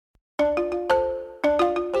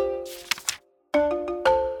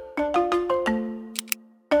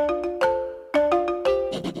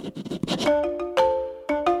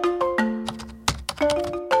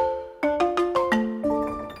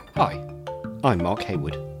I'm Mark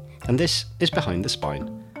Haywood, and this is Behind the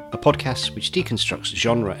Spine, a podcast which deconstructs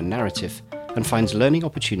genre and narrative and finds learning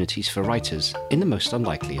opportunities for writers in the most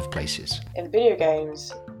unlikely of places. In video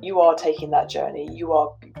games, you are taking that journey, you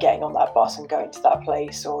are getting on that bus and going to that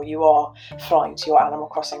place, or you are flying to your Animal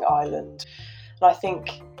Crossing island. And I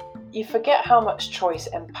think you forget how much choice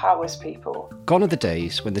empowers people. Gone are the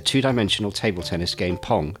days when the two-dimensional table tennis game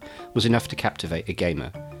Pong was enough to captivate a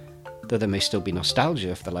gamer. Though there may still be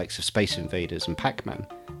nostalgia for the likes of Space Invaders and Pac-Man,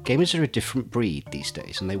 gamers are a different breed these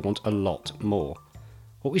days and they want a lot more.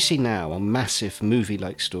 What we see now are massive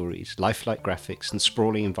movie-like stories, lifelike graphics and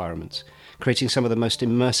sprawling environments, creating some of the most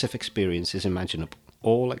immersive experiences imaginable,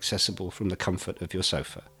 all accessible from the comfort of your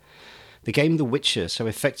sofa. The game The Witcher so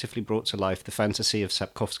effectively brought to life the fantasy of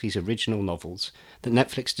Sapkowski's original novels that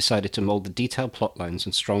Netflix decided to mould the detailed plotlines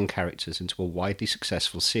and strong characters into a widely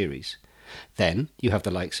successful series. Then you have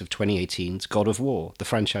the likes of 2018's God of War, the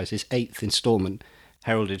franchise's 8th instalment,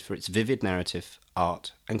 heralded for its vivid narrative,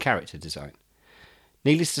 art and character design.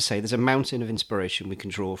 Needless to say, there's a mountain of inspiration we can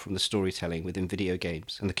draw from the storytelling within video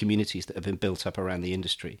games and the communities that have been built up around the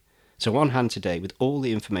industry. So on hand today with all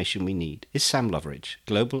the information we need is Sam Loveridge,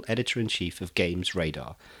 Global Editor-in-Chief of Games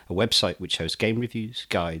Radar, a website which hosts game reviews,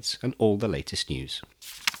 guides and all the latest news.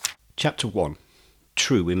 Chapter 1.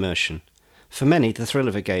 True Immersion. For many, the thrill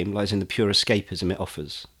of a game lies in the pure escapism it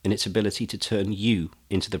offers, in its ability to turn you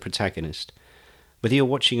into the protagonist. Whether you're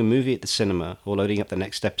watching a movie at the cinema or loading up the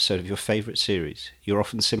next episode of your favourite series, you're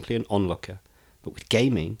often simply an onlooker. But with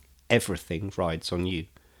gaming, everything rides on you.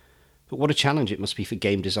 But what a challenge it must be for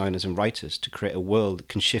game designers and writers to create a world that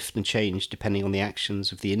can shift and change depending on the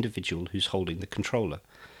actions of the individual who's holding the controller.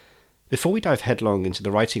 Before we dive headlong into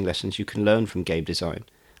the writing lessons you can learn from game design,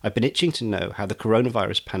 I've been itching to know how the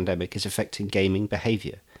coronavirus pandemic is affecting gaming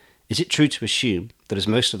behaviour. Is it true to assume that as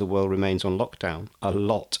most of the world remains on lockdown, a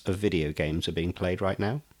lot of video games are being played right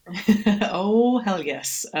now? Oh, hell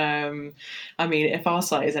yes. If our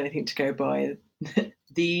site is anything to go by,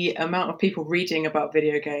 the amount of people reading about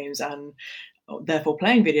video games and therefore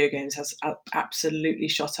playing video games has absolutely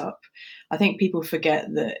shot up. I think people forget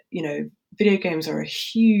that, video games are a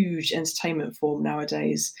huge entertainment form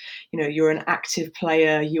nowadays. You're an active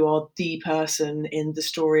player, you are the person in the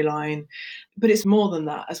storyline, but it's more than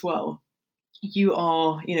that as well. You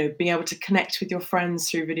are, being able to connect with your friends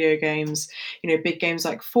through video games, big games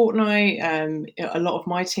like Fortnite. A lot of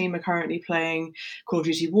my team are currently playing Call of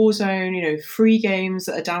Duty Warzone, free games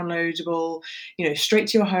that are downloadable, straight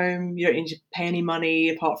to your home. You don't need to pay any money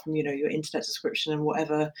apart from, your internet subscription and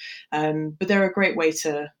whatever. But they're a great way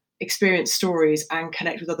to experience stories and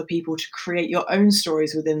connect with other people to create your own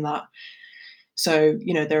stories within that. So,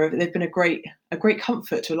 they've been a great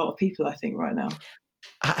comfort to a lot of people, I think, right now.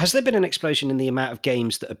 Has there been an explosion in the amount of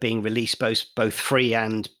games that are being released, both free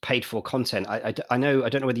and paid for content? I don't know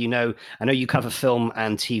whether you know. I know you cover film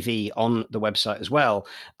and TV on the website as well.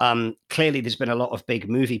 Clearly, there's been a lot of big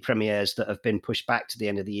movie premieres that have been pushed back to the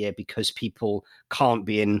end of the year because people can't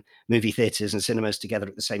be in movie theatres and cinemas together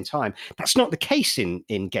at the same time. That's not the case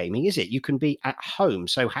in gaming, is it? You can be at home.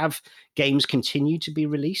 So have games continued to be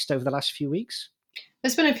released over the last few weeks?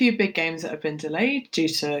 There's been a few big games that have been delayed due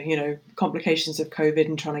to, complications of COVID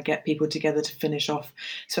and trying to get people together to finish off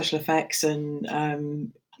special effects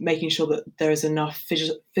and making sure that there is enough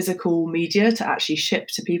physical media to actually ship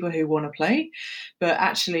to people who want to play. But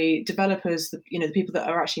actually, developers, the people that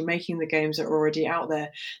are actually making the games that are already out there,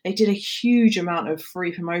 they did a huge amount of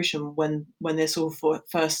free promotion when this all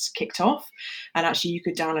first kicked off. And actually, you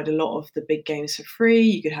could download a lot of the big games for free.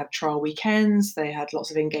 You could have trial weekends. They had lots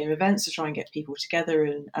of in-game events to try and get people together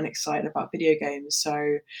and excited about video games. So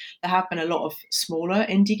there have been a lot of smaller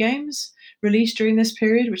indie games released during this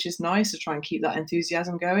period, which is nice to try and keep that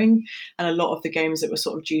enthusiasm going. And a lot of the games that were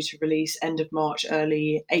sort of due to release end of March,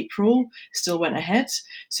 early April still went ahead.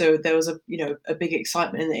 So there was a big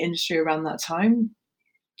excitement in the industry around that time.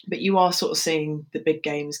 But you are sort of seeing the big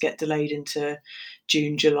games get delayed into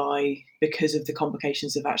June, July because of the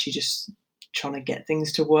complications of actually just trying to get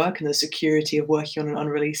things to work and the security of working on an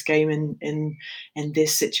unreleased game in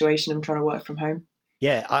this situation of trying to work from home.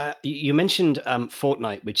 Yeah, you mentioned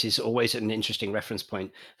Fortnite, which is always an interesting reference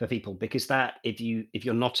point for people because that if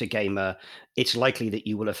you're not a gamer, it's likely that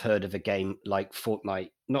you will have heard of a game like Fortnite,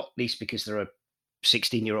 not least because there are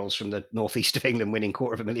 16-year-olds from the northeast of England winning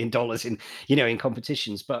 $250,000 in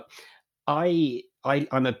competitions. But I'm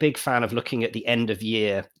a big fan of looking at the end of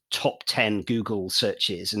year top 10 Google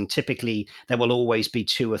searches, and typically there will always be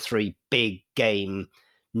 2 or 3 big game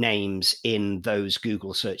names in those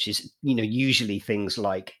Google searches, usually things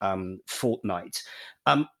like Fortnite.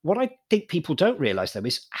 What I think people don't realize, though,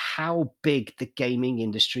 is how big the gaming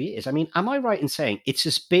industry is. I mean, am I right in saying it's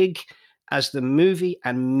as big as the movie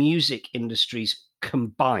and music industries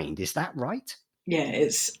combined? Is that right? Yeah,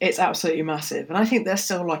 it's absolutely massive, and I think there's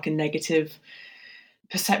still like a negative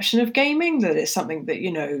perception of gaming that it's something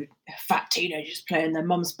that fat teenagers play in their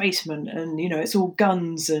mum's basement, and it's all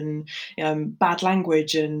guns and bad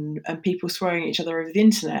language and people swearing at each other over the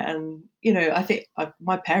internet. And I think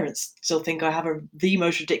my parents still think I have the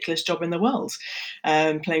most ridiculous job in the world,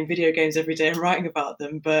 playing video games every day and writing about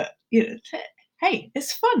them. But hey,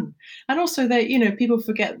 it's fun. And also that people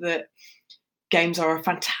forget that games are a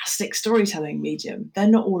fantastic storytelling medium. They're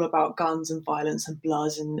not all about guns and violence and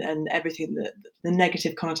blood and everything that the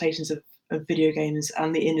negative connotations of video games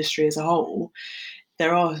and the industry as a whole.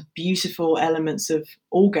 There are beautiful elements of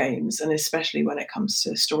all games, and especially when it comes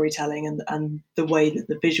to storytelling and the way that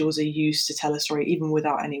the visuals are used to tell a story, even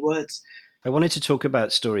without any words. I wanted to talk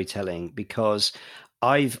about storytelling because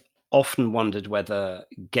I've often wondered whether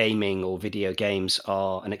gaming or video games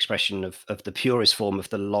are an expression of the purest form of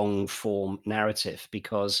the long form narrative.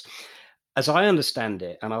 Because as I understand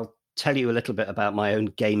it, and I'll tell you a little bit about my own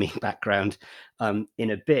gaming background in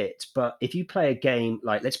a bit, but if you play a game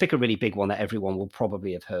like, let's pick a really big one that everyone will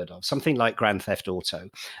probably have heard of, something like Grand Theft Auto,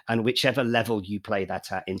 and whichever level you play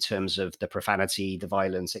that at in terms of the profanity, the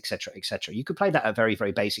violence, etc., you could play that at a very,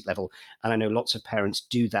 very basic level. And I know lots of parents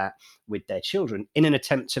do that with their children in an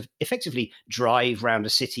attempt to effectively drive around a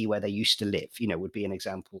city where they used to live, would be an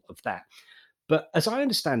example of that. But as I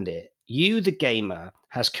understand it, you, the gamer,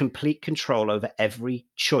 has complete control over every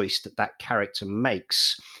choice that character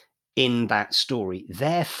makes in that story.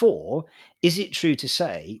 Therefore, is it true to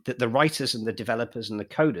say that the writers and the developers and the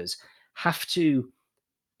coders have to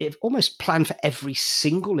almost plan for every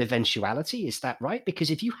single eventuality? Is that right? Because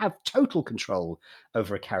if you have total control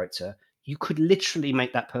over a character, you could literally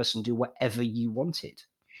make that person do whatever you wanted.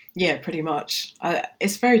 Yeah, pretty much.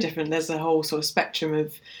 It's very different. There's a whole sort of spectrum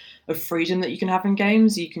of freedom that you can have in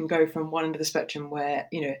games. You can go from one end of the spectrum where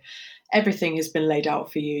everything has been laid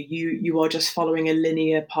out for you. You are just following a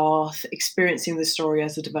linear path, experiencing the story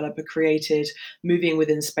as the developer created, moving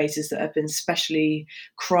within spaces that have been specially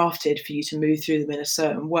crafted for you to move through them in a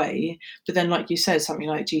certain way. But then, like you said, something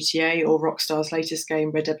like GTA or Rockstar's latest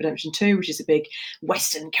game, Red Dead Redemption 2, which is a big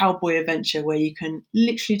Western cowboy adventure where you can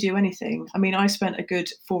literally do anything. I mean, I spent a good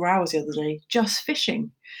 4 hours the other day just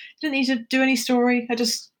fishing. Didn't need to do any story. I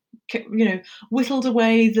just whittled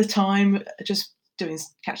away the time just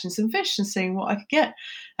catching some fish and seeing what I could get.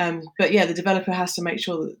 But yeah, the developer has to make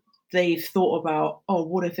sure that they've thought about, oh,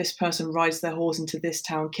 what if this person rides their horse into this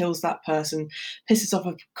town, kills that person, pisses off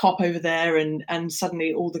a cop over there, and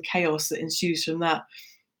suddenly all the chaos that ensues from that.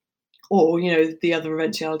 Or, the other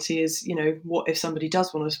eventuality is, what if somebody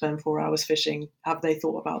does want to spend 4 hours fishing? Have they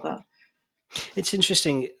thought about that? It's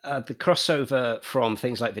interesting, the crossover from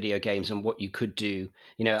things like video games and what you could do.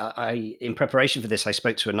 I in preparation for this, I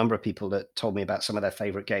spoke to a number of people that told me about some of their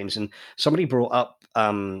favorite games, and somebody brought up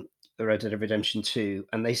Red Dead Redemption 2,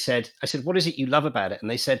 and I said, what is it you love about it?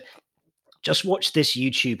 And they said, just watch this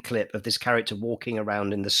YouTube clip of this character walking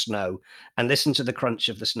around in the snow and listen to the crunch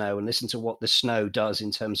of the snow and listen to what the snow does in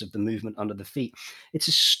terms of the movement under the feet. It's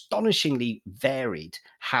astonishingly varied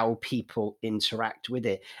how people interact with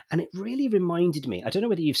it. And it really reminded me, I don't know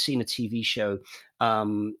whether you've seen a TV show,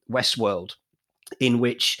 Westworld, in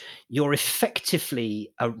which you're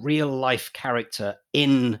effectively a real life character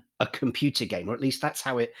in a computer game, or at least that's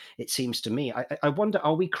how it seems to me. I wonder,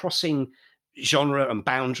 are we crossing genre and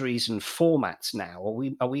boundaries and formats now?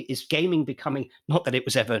 Is gaming becoming, not that it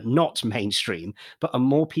was ever not mainstream, but are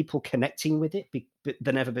more people connecting with it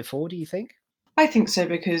than ever before, do you think? I think so,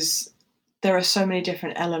 because there are so many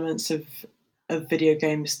different elements of video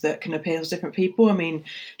games that can appeal to different people. I mean,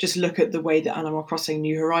 just look at the way that Animal Crossing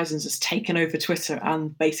New Horizons has taken over Twitter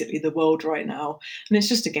and basically the world right now. And it's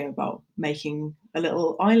just a game about making a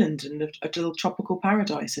little island and a little tropical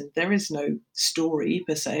paradise. And there is no story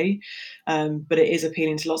per se, but it is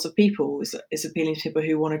appealing to lots of people. It's appealing to people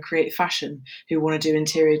who want to create fashion, who want to do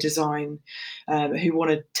interior design, who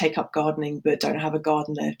want to take up gardening but don't have a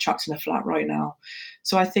garden. They're trapped in a flat right now.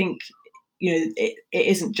 So I think it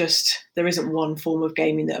isn't just, there isn't one form of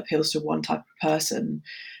gaming that appeals to one type of person.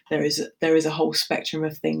 There is a whole spectrum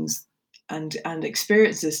of things and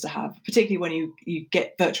experiences to have, particularly when you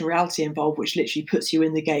get virtual reality involved, which literally puts you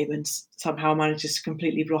in the game and somehow manages to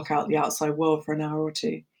completely block out the outside world for an hour or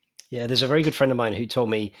two. Yeah, there's a very good friend of mine who told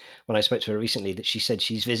me when I spoke to her recently that she said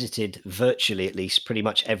she's visited virtually at least pretty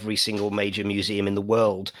much every single major museum in the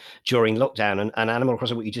world during lockdown. And Animal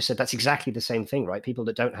Crossing, what you just said, that's exactly the same thing, right? People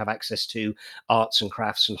that don't have access to arts and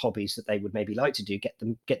crafts and hobbies that they would maybe like to do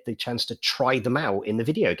get the chance to try them out in the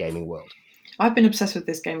video gaming world. I've been obsessed with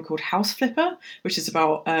this game called House Flipper, which is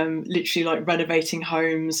about literally like renovating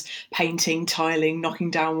homes, painting, tiling,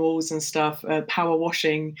 knocking down walls and stuff, power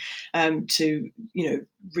washing to,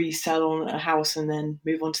 resell on a house and then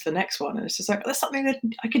move on to the next one. And it's just like, that's something that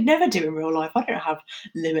I could never do in real life. I don't have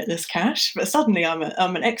limitless cash, but suddenly I'm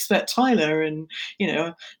an expert tiler and,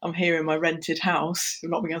 I'm here in my rented house,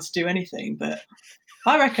 not being able to do anything. But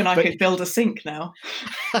I reckon I could build a sink now.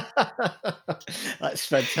 That's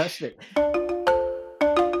fantastic.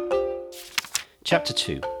 Chapter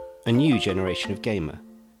 2. A new generation of gamer.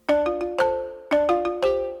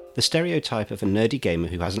 The stereotype of a nerdy gamer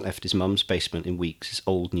who hasn't left his mum's basement in weeks is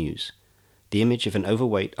old news. The image of an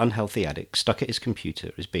overweight, unhealthy addict stuck at his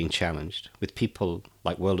computer is being challenged, with people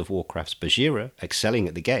like World of Warcraft's Bajheera excelling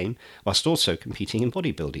at the game, whilst also competing in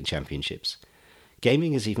bodybuilding championships.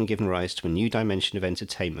 Gaming has even given rise to a new dimension of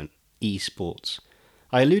entertainment, esports.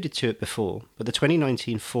 I alluded to it before, but the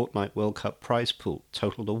 2019 Fortnite World Cup prize pool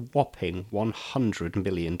totaled a whopping $100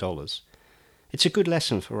 million. It's a good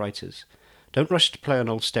lesson for writers. Don't rush to play on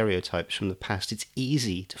old stereotypes from the past. It's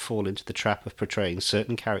easy to fall into the trap of portraying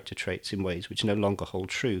certain character traits in ways which no longer hold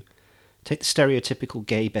true. Take the stereotypical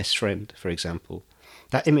gay best friend, for example.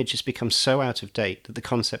 That image has become so out of date that the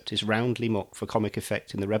concept is roundly mocked for comic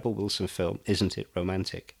effect in the Rebel Wilson film Isn't It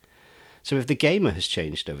Romantic? So if the gamer has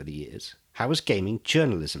changed over the years, how has gaming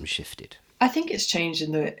journalism shifted? I think it's changed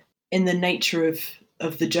in the nature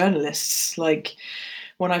of the journalists. Like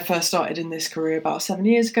when I first started in this career about 7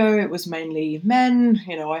 years ago, it was mainly men.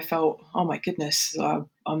 I felt, oh my goodness,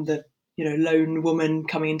 I'm the lone woman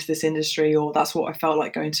coming into this industry, or that's what I felt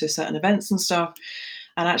like going to certain events and stuff.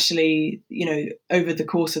 And actually, over the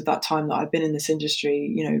course of that time that I've been in this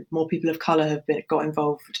industry, more people of color have got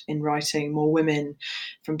involved in writing, more women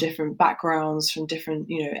from different backgrounds, from different,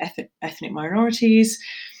 ethnic minorities.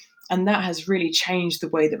 And that has really changed the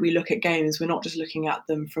way that we look at games. We're not just looking at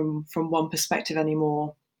them from one perspective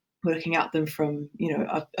anymore. We're looking at them from,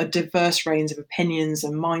 a diverse range of opinions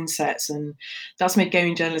and mindsets. And that's made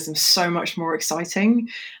gaming journalism so much more exciting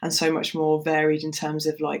and so much more varied in terms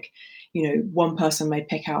of like, one person may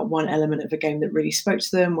pick out one element of a game that really spoke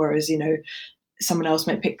to them, whereas, someone else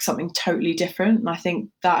may pick something totally different. And I think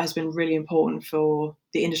that has been really important for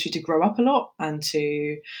the industry to grow up a lot and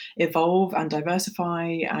to evolve and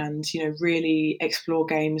diversify and, really explore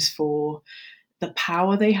games for the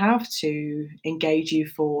power they have to engage you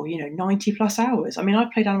for 90 plus hours. I mean, I've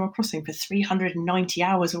played Animal Crossing for 390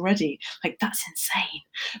 hours already. Like, that's insane.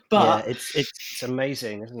 But yeah, it's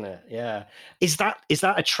amazing, isn't it? Yeah. Is that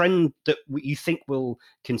a trend that you think will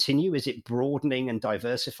continue? Is it broadening and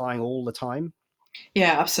diversifying all the time?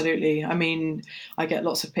 Yeah, absolutely. I mean, I get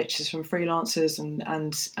lots of pictures from freelancers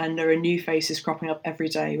and there are new faces cropping up every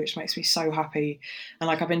day, which makes me so happy. And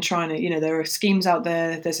like I've been trying to, there are schemes out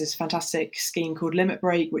there. There's this fantastic scheme called Limit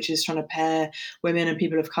Break, which is trying to pair women and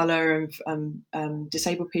people of color and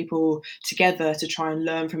disabled people together to try and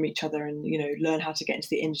learn from each other and, learn how to get into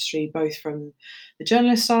the industry, both from the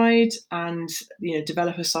journalist side and,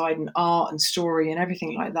 developer side and art and story and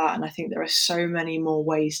everything like that. And I think there are so many more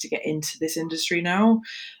ways to get into this industry now,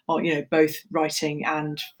 or both writing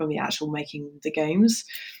and from the actual making the games.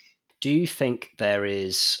 Do you think there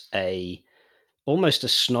is almost a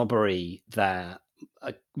snobbery that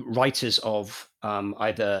writers of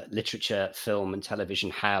either literature, film, and television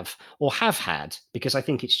have had, because I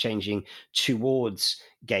think it's changing towards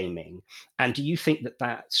gaming? And do you think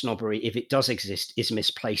that snobbery, if it does exist, is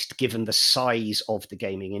misplaced given the size of the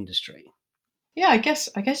gaming industry? Yeah, I guess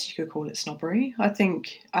you could call it snobbery. I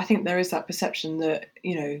think there is that perception that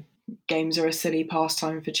games are a silly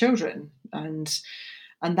pastime for children, and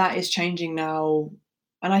that is changing now.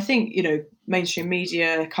 And I think mainstream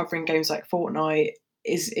media covering games like Fortnite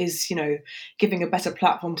is giving a better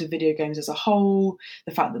platform to video games as a whole.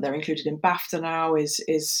 The fact that they're included in BAFTA now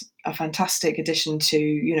is a fantastic addition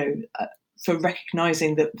to for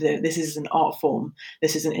recognizing that this is an art form.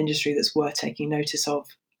 This is an industry that's worth taking notice of.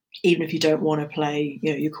 Even if you don't want to play,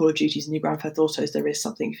 your Call of Duties and your Grand Theft Autos, there is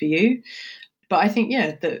something for you. But I think,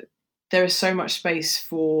 that there is so much space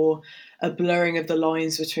for a blurring of the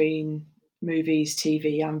lines between movies,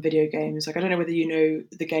 TV, and video games. Like, I don't know whether you know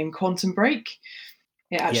the game Quantum Break.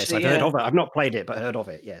 It Yes, actually, I've heard of it. I've not played it, but heard of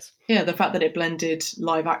it. Yes. yeah, the fact that it blended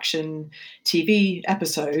live action TV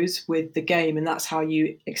episodes with the game, and that's how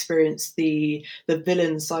you experience the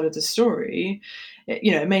villain side of the story.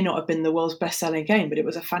 It may not have been the world's best selling game, but it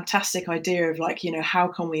was a fantastic idea of like, how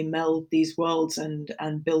can we meld these worlds and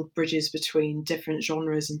build bridges between different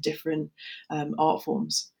genres and different art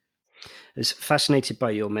forms. I was fascinated by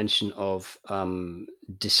your mention of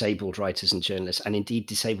disabled writers and journalists, and indeed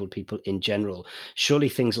disabled people in general. Surely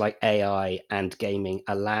things like AI and gaming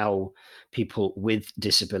allow people with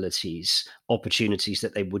disabilities opportunities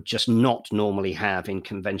that they would just not normally have in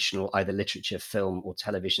conventional either literature, film, or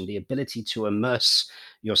television. The ability to immerse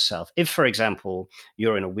yourself. If, for example,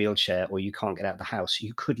 you're in a wheelchair or you can't get out of the house,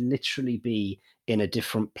 you could literally be in a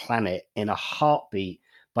different planet in a heartbeat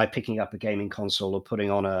by picking up a gaming console or putting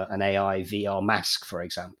on an AI VR mask, for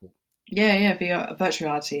example. Yeah, virtual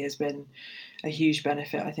reality has been a huge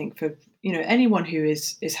benefit, I think, for anyone who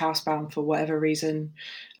is housebound for whatever reason.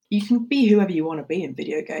 You can be whoever you want to be in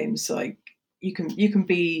video games. Like you can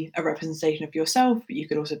be a representation of yourself, but you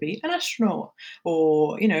could also be an astronaut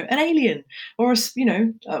or an alien or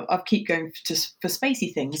I keep going for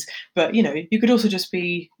spacey things, but you could also just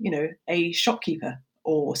be a shopkeeper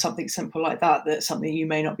or something simple like that. That's something you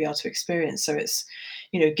may not be able to experience. So it's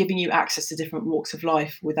giving you access to different walks of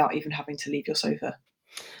life without even having to leave your sofa.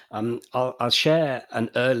 I'll share an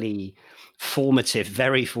early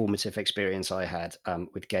very formative experience I had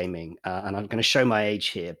with gaming. And I'm going to show my age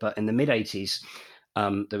here, but in the mid 80s,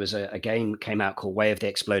 there was a game came out called Way of the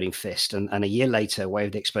Exploding Fist. And a year later, Way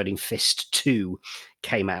of the Exploding Fist 2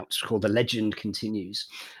 came out. It's called The Legend Continues.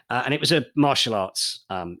 And it was a martial arts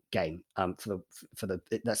game.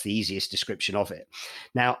 That's the easiest description of it.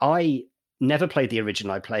 Now, I never played the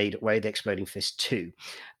original. I played Way of the Exploding Fist 2.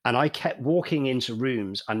 And I kept walking into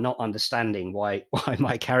rooms and not understanding why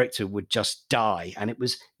my character would just die. And it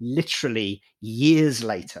was literally years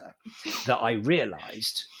later that I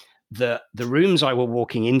realized that the rooms I were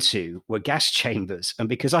walking into were gas chambers. And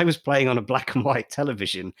because I was playing on a black and white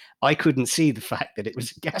television, I couldn't see the fact that it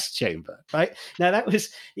was a gas chamber. Right now, that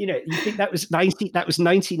was, you think that was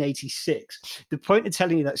 1986. The point of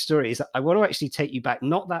telling you that story is that I want to actually take you back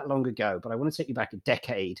not that long ago, but I want to take you back a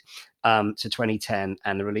decade to 2010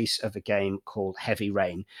 and the release of a game called Heavy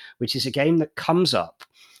Rain, which is a game that comes up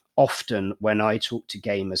often when I talk to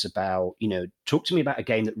gamers about, talk to me about a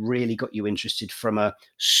game that really got you interested from a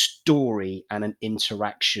story and an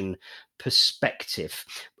interaction perspective.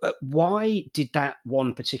 Why did that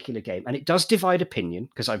one particular game, and it does divide opinion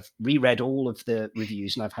because I've reread all of the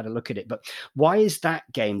reviews and I've had a look at it, but why is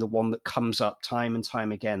that game the one that comes up time and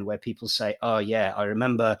time again where people say, oh yeah, I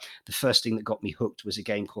remember the first thing that got me hooked was a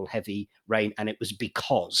game called Heavy Rain, and it was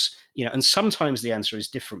because, and sometimes the answer is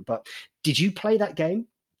different, but did you play that game?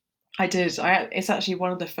 I did. It's actually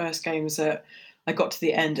one of the first games that I got to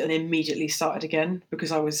the end and immediately started again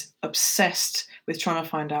because I was obsessed with trying to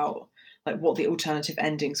find out like what the alternative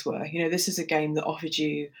endings were. This is a game that offered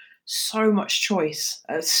you so much choice,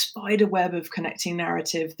 a spider web of connecting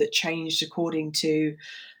narrative that changed according to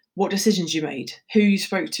what decisions you made, who you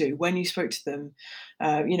spoke to, when you spoke to them,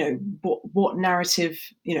 what narrative,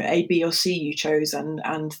 A, B, or C you chose, and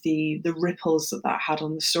the ripples that had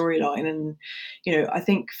on the storyline. And I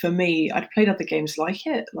think for me, I'd played other games like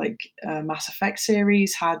it, like Mass Effect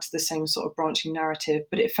series had the same sort of branching narrative,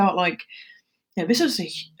 but it felt like this was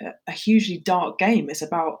a hugely dark game. It's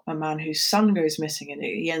about a man whose son goes missing, and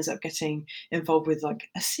he ends up getting involved with like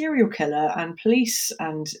a serial killer and police,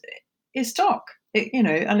 and it's dark.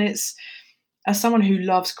 And it's, as someone who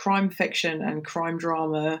loves crime fiction and crime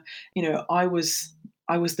drama, I was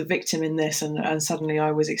the victim in this, and suddenly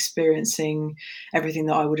I was experiencing everything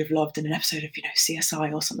that I would have loved in an episode of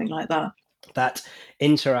CSI or something like that. That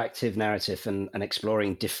interactive narrative and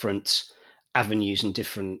exploring different avenues and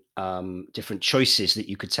different choices that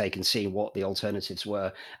you could take and see what the alternatives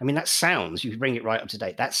were. I mean, you bring it right up to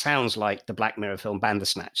date. That sounds like the Black Mirror film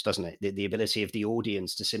Bandersnatch, doesn't it? The ability of the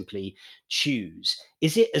audience to simply choose.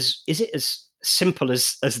 Is it as simple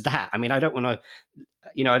as that? I mean, I don't want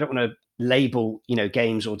to label,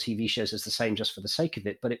 games or TV shows as the same just for the sake of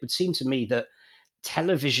it, but it would seem to me that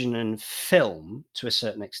television and film, to a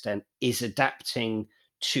certain extent, is adapting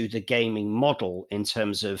to the gaming model in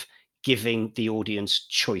terms of giving the audience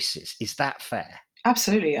choices. Is that fair?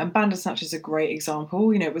 Absolutely. And Bandersnatch is a great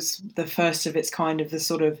example. It was the first of its kind of the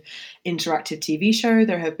sort of interactive TV show.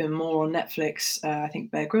 There have been more on Netflix. I think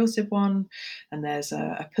Bear Grylls did one, and there's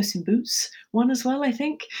a Puss in Boots one as well, I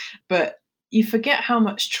think. But you forget how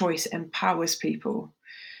much choice empowers people.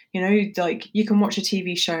 Like you can watch a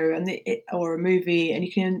TV show or a movie, and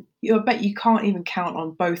you can I bet you can't even count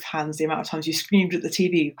on both hands the amount of times you screamed at the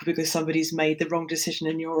TV because somebody's made the wrong decision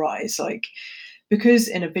in your eyes. Like, because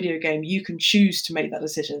in a video game you can choose to make that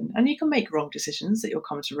decision, and you can make wrong decisions that you'll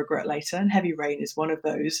come to regret later, and Heavy Rain is one of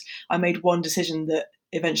those. I made one decision that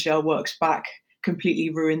eventually I worked back completely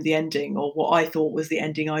ruined the ending, or what I thought was the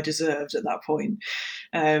ending I deserved at that point.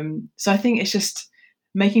 So I think it's just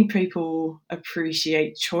making people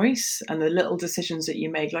appreciate choice and the little decisions that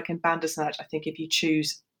you make. Like in Bandersnatch, I think if you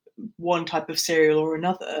choose one type of cereal or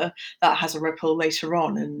another, that has a ripple later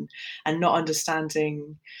on, and not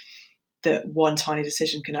understanding that one tiny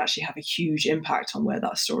decision can actually have a huge impact on where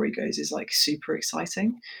that story goes is like super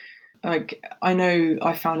exciting. Like, I know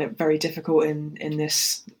I found it very difficult in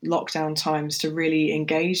this lockdown times to really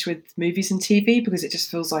engage with movies and TV because it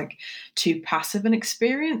just feels like too passive an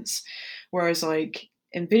experience. Whereas like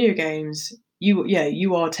in video games,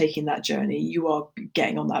 you are taking that journey, you are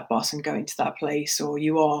getting on that bus and going to that place, or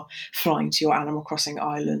you are flying to your Animal Crossing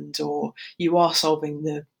island, or you are solving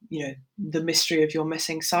the mystery of your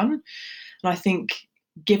missing son. And I think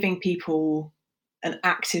giving people an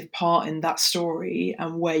active part in that story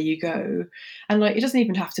and where you go, and like it doesn't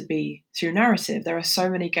even have to be through narrative. There are so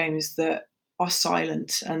many games that are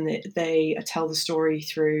silent, and they tell the story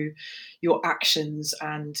through your actions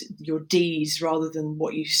and your deeds rather than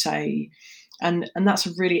what you say. And that's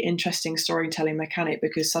a really interesting storytelling mechanic,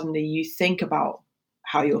 because suddenly you think about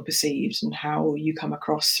how you're perceived and how you come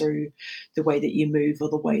across through the way that you move or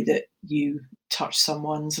the way that you touch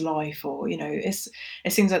someone's life, or it's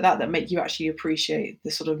things like that that make you actually appreciate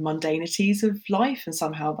the sort of mundanities of life, and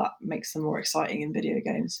somehow that makes them more exciting in video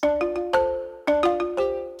games.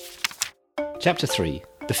 Chapter 3: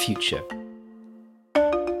 The Future.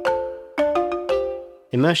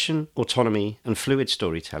 Immersion, autonomy, and fluid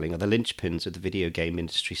storytelling are the linchpins of the video game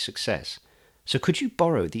industry's success. So could you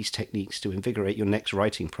borrow these techniques to invigorate your next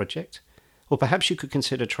writing project? Or perhaps you could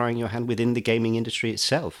consider trying your hand within the gaming industry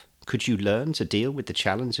itself. Could you learn to deal with the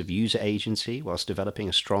challenge of user agency whilst developing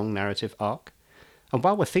a strong narrative arc? And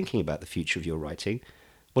while we're thinking about the future of your writing,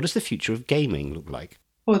 what does the future of gaming look like?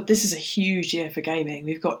 Well, this is a huge year for gaming.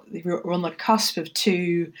 We're on the cusp of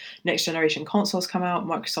 2 next generation consoles come out.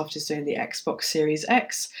 Microsoft is doing the Xbox Series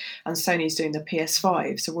X and Sony's doing the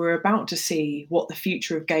PS5. So we're about to see what the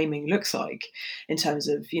future of gaming looks like in terms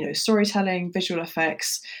of, storytelling, visual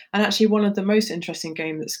effects, and actually one of the most interesting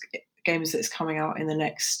games that's coming out in the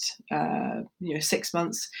next 6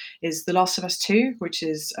 months is The Last of Us 2, which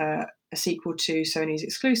is a sequel to Sony's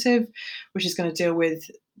exclusive, which is going to deal with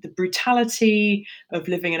the brutality of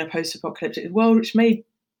living in a post-apocalyptic world, which may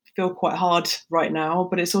feel quite hard right now,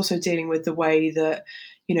 but it's also dealing with the way that,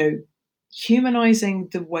 humanizing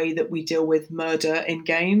the way that we deal with murder in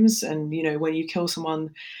games. And, when you kill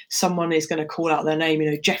someone is going to call out their name,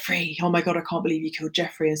 Jeffrey, oh my God, I can't believe you killed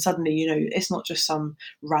Jeffrey. And suddenly, it's not just some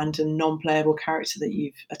random non-playable character that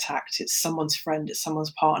you've attacked. It's someone's friend, it's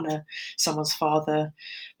someone's partner, someone's father.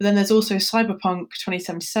 But then there's also Cyberpunk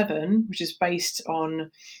 2077, which is based on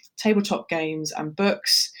tabletop games and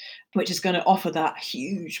books, which is going to offer that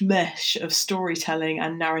huge mesh of storytelling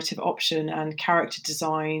and narrative option and character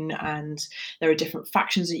design. And there are different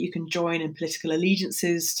factions that you can join and political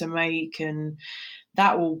allegiances to make. And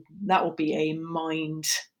that will be a mind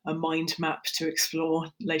map to explore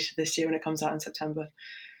later this year when it comes out in September.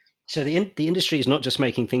 So the industry is not just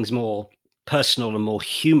making things more personal and more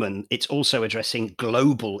human, it's also addressing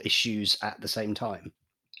global issues at the same time.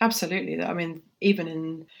 Absolutely. I mean, even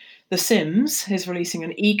in The Sims is releasing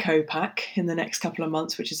an eco pack in the next couple of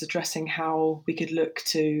months, which is addressing how we could look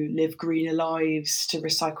to live greener lives, to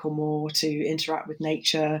recycle more, to interact with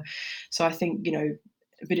nature. So I think,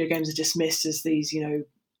 video games are dismissed as these,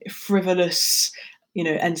 frivolous,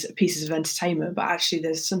 pieces of entertainment, but actually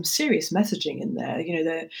there's some serious messaging in there.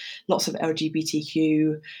 There are lots of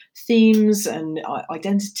LGBTQ themes and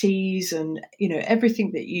identities, and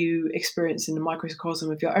everything that you experience in the microcosm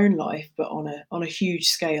of your own life, but on a huge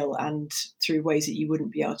scale and through ways that you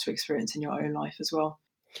wouldn't be able to experience in your own life as well.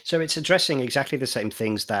 So it's addressing exactly the same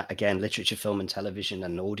things that, again, literature, film and television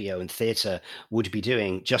and audio and theatre would be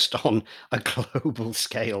doing, just on a global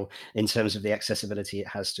scale in terms of the accessibility it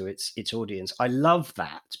has to its audience. I love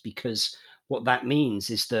that, because what that means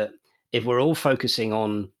is that if we're all focusing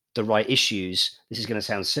on the right issues, this is going to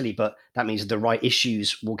sound silly, but that means the right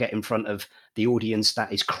issues will get in front of the audience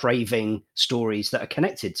that is craving stories that are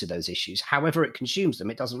connected to those issues. However it consumes them,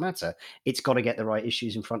 it doesn't matter. It's got to get the right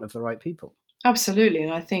issues in front of the right people. Absolutely,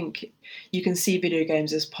 and I think you can see video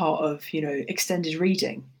games as part of, extended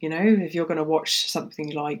reading. If you're going to watch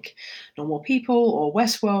something like Normal People or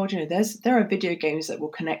Westworld, there are video games that will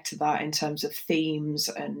connect to that in terms of themes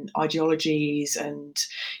and ideologies and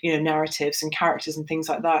narratives and characters and things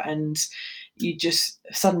like that. And you just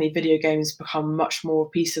suddenly video games become much more a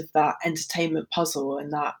piece of that entertainment puzzle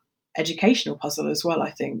and that educational puzzle as well,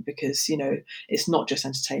 I think, because it's not just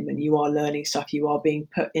entertainment. You are learning stuff. You are being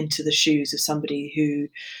put into the shoes of somebody who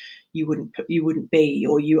you wouldn't be,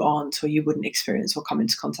 or you aren't, or you wouldn't experience or come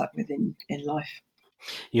into contact with in life.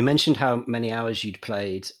 You mentioned how many hours you'd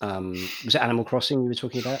played. Was it Animal Crossing you were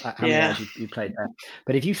talking about? How many hours you played there?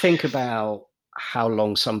 But if you think about how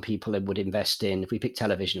long some people would invest in, if we pick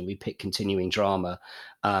television, we pick continuing drama,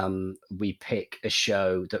 we pick a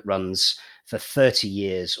show that runs for 30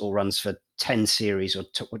 years or runs for 10 series or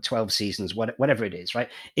 12 seasons, whatever it is, right?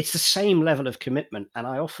 It's the same level of commitment. And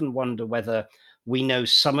I often wonder whether we know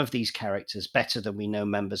some of these characters better than we know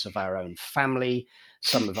members of our own family,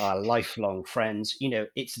 some of our lifelong friends.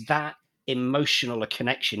 It's that emotional a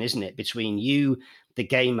connection, isn't it, between you, the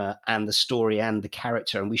gamer, and the story and the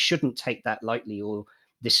character. And we shouldn't take that lightly or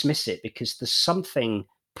dismiss it, because there's something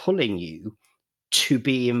pulling you to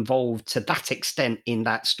be involved to that extent in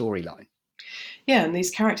that storyline. Yeah, and these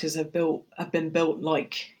characters have been built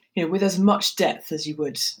like, with as much depth as you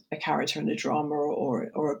would a character in a drama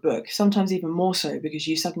or a book, sometimes even more so, because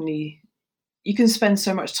you can spend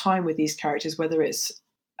so much time with these characters, whether it's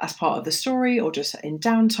as part of the story or just in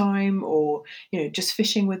downtime, or just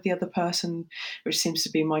fishing with the other person, which seems to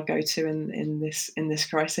be my go-to in this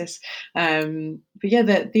crisis. But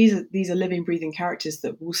yeah, these are living, breathing characters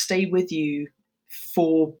that will stay with you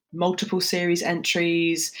for multiple series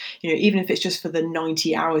entries, even if it's just for the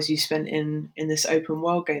 90 hours you spent in this open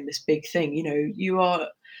world game, this big thing. You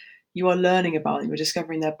are learning about them, you're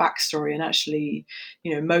discovering their backstory, and actually,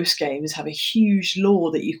 most games have a huge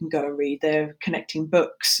lore that you can go and read. They're connecting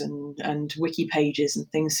books and wiki pages and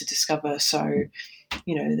things to discover. So,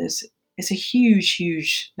 it's a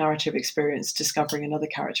huge narrative experience discovering another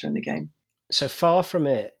character in the game. So far from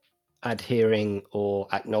it adhering or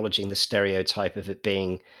acknowledging the stereotype of it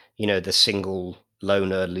being, the single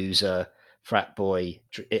loner loser frat boy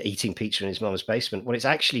eating pizza in his mom's basement, what it's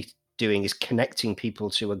actually doing is connecting people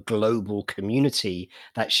to a global community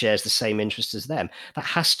that shares the same interests as them. That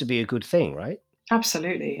has to be a good thing, right?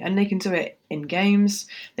 Absolutely. And they can do it in games.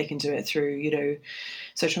 They can do it through,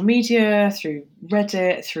 social media, through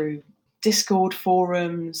Reddit, through Discord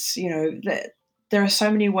forums. There are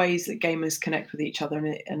so many ways that gamers connect with each other,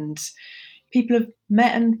 and people have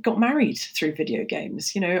met and got married through video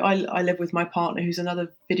games. I live with my partner who's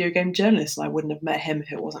another video game journalist, and I wouldn't have met him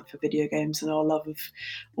if it wasn't for video games and our love of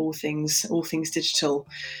all things digital.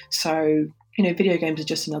 So, video games are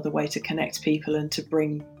just another way to connect people and to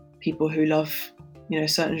bring people who love,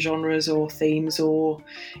 certain genres or themes or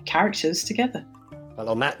characters together. Well,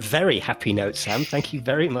 on that very happy note, Sam, thank you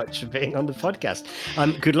very much for being on the podcast.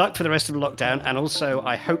 Good luck for the rest of the lockdown. And also,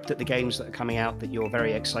 I hope that the games that are coming out that you're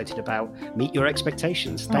very excited about meet your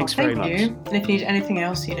expectations. Thanks very much. Thank you. And if you need anything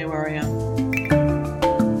else, you know where I am.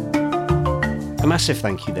 A massive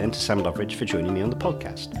thank you then to Sam Loveridge for joining me on the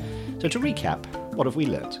podcast. So to recap, what have we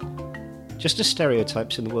learnt? Just as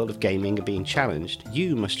stereotypes in the world of gaming are being challenged,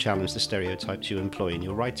 you must challenge the stereotypes you employ in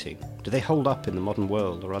your writing. Do they hold up in the modern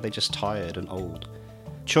world, or are they just tired and old?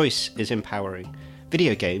 Choice is empowering.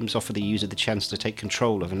 Video games offer the user the chance to take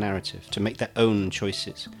control of a narrative, to make their own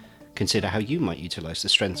choices. Consider how you might utilise the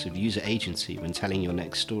strengths of user agency when telling your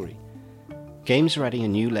next story. Games are adding a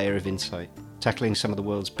new layer of insight, tackling some of the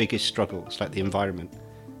world's biggest struggles like the environment.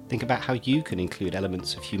 Think about how you can include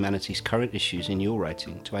elements of humanity's current issues in your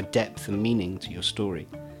writing to add depth and meaning to your story.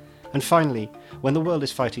 And finally, when the world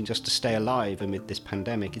is fighting just to stay alive amid this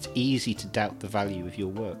pandemic, it's easy to doubt the value of your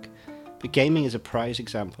work. But gaming is a prize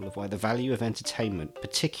example of why the value of entertainment,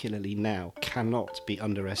 particularly now, cannot be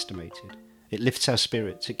underestimated. It lifts our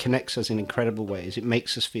spirits, it connects us in incredible ways, it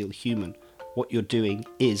makes us feel human. What you're doing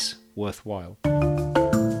is worthwhile.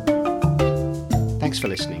 Thanks for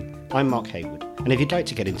listening. I'm Mark Haywood, and if you'd like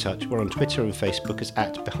to get in touch, we're on Twitter and Facebook as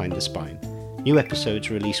 @BehindTheSpine. New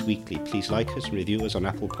episodes are released weekly. Please like us and review us on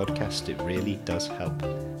Apple Podcasts, it really does help.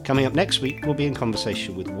 Coming up next week, we'll be in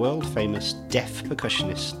conversation with world-famous deaf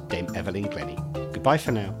percussionist Dame Evelyn Glennie. Goodbye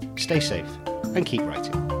for now, stay safe, and keep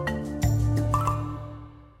writing.